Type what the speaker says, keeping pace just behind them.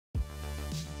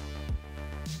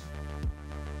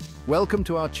Welcome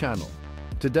to our channel.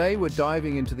 Today we're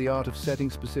diving into the art of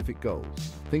setting specific goals.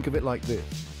 Think of it like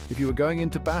this. If you were going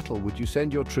into battle, would you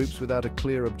send your troops without a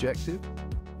clear objective?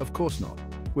 Of course not.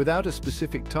 Without a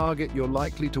specific target, you're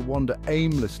likely to wander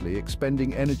aimlessly,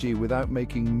 expending energy without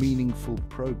making meaningful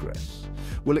progress.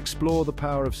 We'll explore the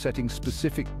power of setting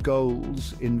specific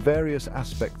goals in various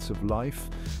aspects of life,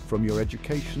 from your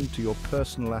education to your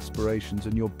personal aspirations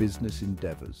and your business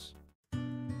endeavors.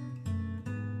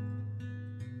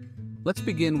 Let's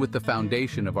begin with the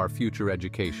foundation of our future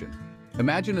education.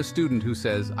 Imagine a student who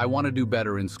says, "I want to do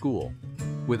better in school."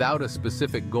 Without a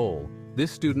specific goal,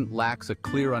 this student lacks a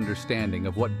clear understanding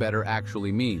of what better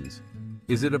actually means.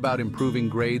 Is it about improving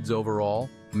grades overall,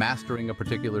 mastering a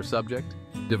particular subject,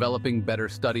 developing better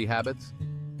study habits?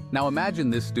 Now imagine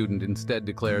this student instead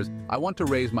declares, "I want to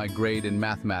raise my grade in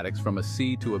mathematics from a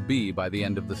C to a B by the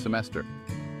end of the semester."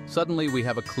 Suddenly we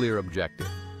have a clear objective.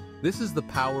 This is the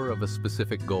power of a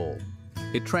specific goal.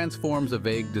 It transforms a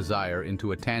vague desire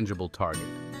into a tangible target,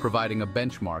 providing a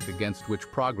benchmark against which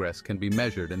progress can be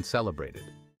measured and celebrated.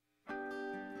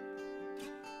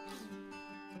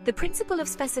 The principle of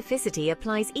specificity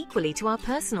applies equally to our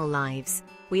personal lives.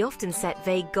 We often set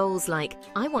vague goals like,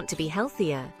 "I want to be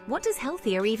healthier." What does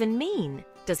healthier even mean?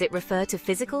 Does it refer to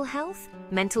physical health,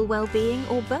 mental well-being,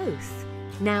 or both?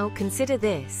 Now consider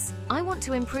this. I want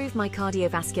to improve my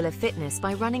cardiovascular fitness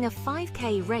by running a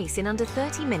 5K race in under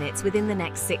 30 minutes within the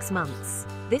next 6 months.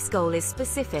 This goal is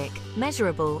specific,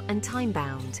 measurable, and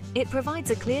time-bound. It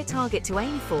provides a clear target to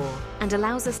aim for and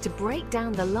allows us to break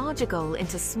down the larger goal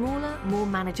into smaller, more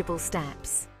manageable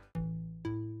steps.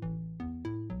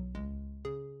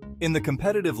 In the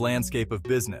competitive landscape of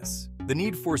business, the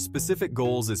need for specific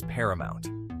goals is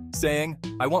paramount. Saying,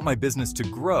 "I want my business to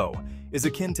grow," is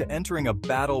akin to entering a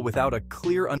battle without a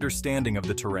clear understanding of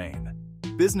the terrain.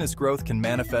 Business growth can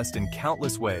manifest in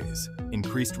countless ways: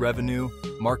 increased revenue,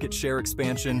 market share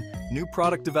expansion, new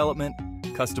product development,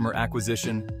 customer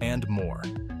acquisition, and more.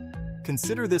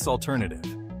 Consider this alternative.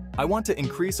 I want to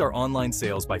increase our online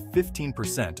sales by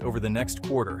 15% over the next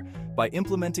quarter by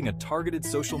implementing a targeted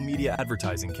social media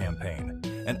advertising campaign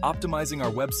and optimizing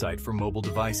our website for mobile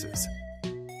devices.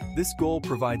 This goal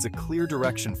provides a clear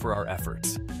direction for our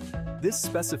efforts. This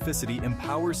specificity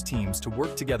empowers teams to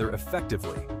work together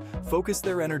effectively, focus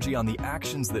their energy on the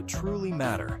actions that truly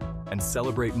matter, and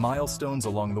celebrate milestones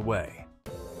along the way.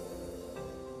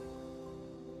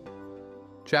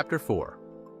 Chapter 4.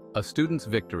 A Student's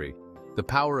Victory: The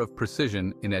Power of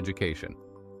Precision in Education.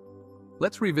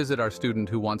 Let's revisit our student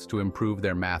who wants to improve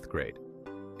their math grade.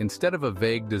 Instead of a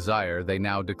vague desire, they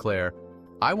now declare,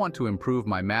 "I want to improve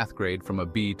my math grade from a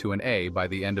B to an A by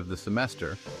the end of the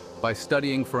semester by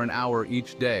studying for an hour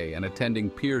each day and attending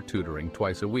peer tutoring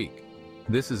twice a week."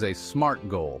 This is a SMART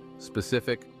goal: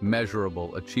 specific,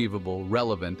 measurable, achievable,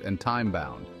 relevant, and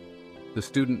time-bound. The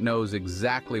student knows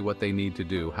exactly what they need to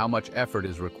do, how much effort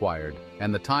is required,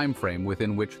 and the time frame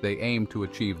within which they aim to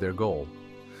achieve their goal.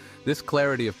 This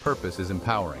clarity of purpose is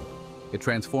empowering. It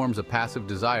transforms a passive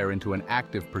desire into an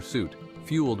active pursuit,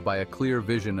 fueled by a clear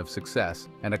vision of success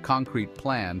and a concrete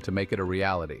plan to make it a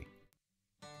reality.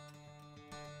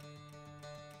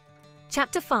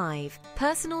 Chapter 5.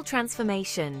 Personal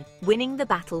Transformation: Winning the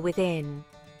Battle Within.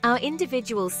 Our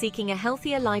individual seeking a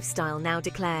healthier lifestyle now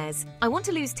declares, "I want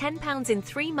to lose 10 pounds in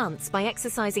 3 months by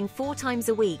exercising 4 times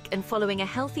a week and following a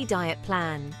healthy diet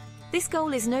plan." This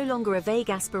goal is no longer a vague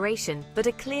aspiration, but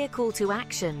a clear call to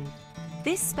action.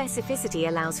 This specificity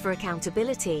allows for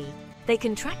accountability. They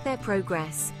can track their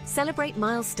progress, celebrate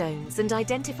milestones, and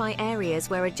identify areas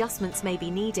where adjustments may be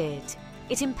needed.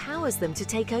 It empowers them to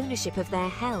take ownership of their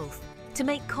health, to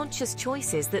make conscious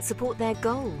choices that support their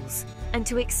goals, and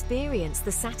to experience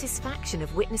the satisfaction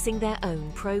of witnessing their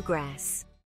own progress.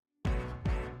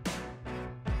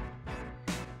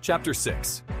 Chapter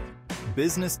 6.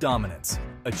 Business Dominance: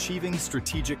 Achieving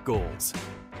Strategic Goals.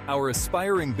 Our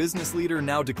aspiring business leader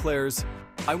now declares,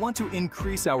 "I want to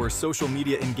increase our social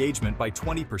media engagement by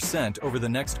 20% over the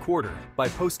next quarter by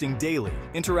posting daily,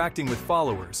 interacting with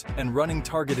followers, and running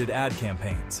targeted ad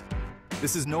campaigns."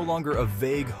 This is no longer a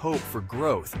vague hope for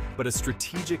growth, but a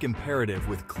strategic imperative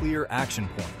with clear action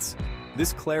points.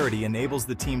 This clarity enables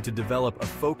the team to develop a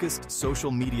focused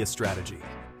social media strategy.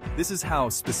 This is how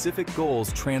specific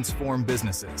goals transform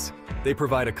businesses. They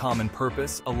provide a common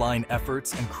purpose, align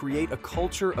efforts, and create a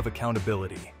culture of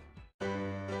accountability.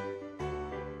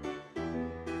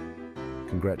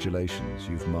 Congratulations,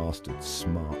 you've mastered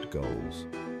SMART goals.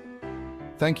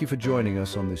 Thank you for joining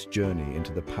us on this journey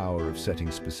into the power of setting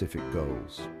specific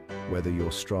goals. Whether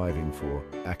you're striving for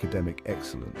academic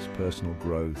excellence, personal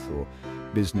growth, or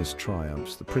business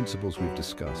triumphs, the principles we've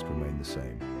discussed remain the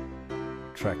same.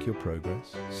 Track your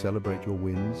progress, celebrate your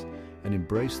wins, and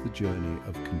embrace the journey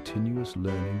of continuous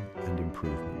learning and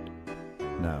improvement.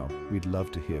 Now, we'd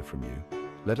love to hear from you.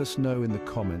 Let us know in the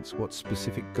comments what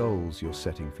specific goals you're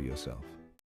setting for yourself.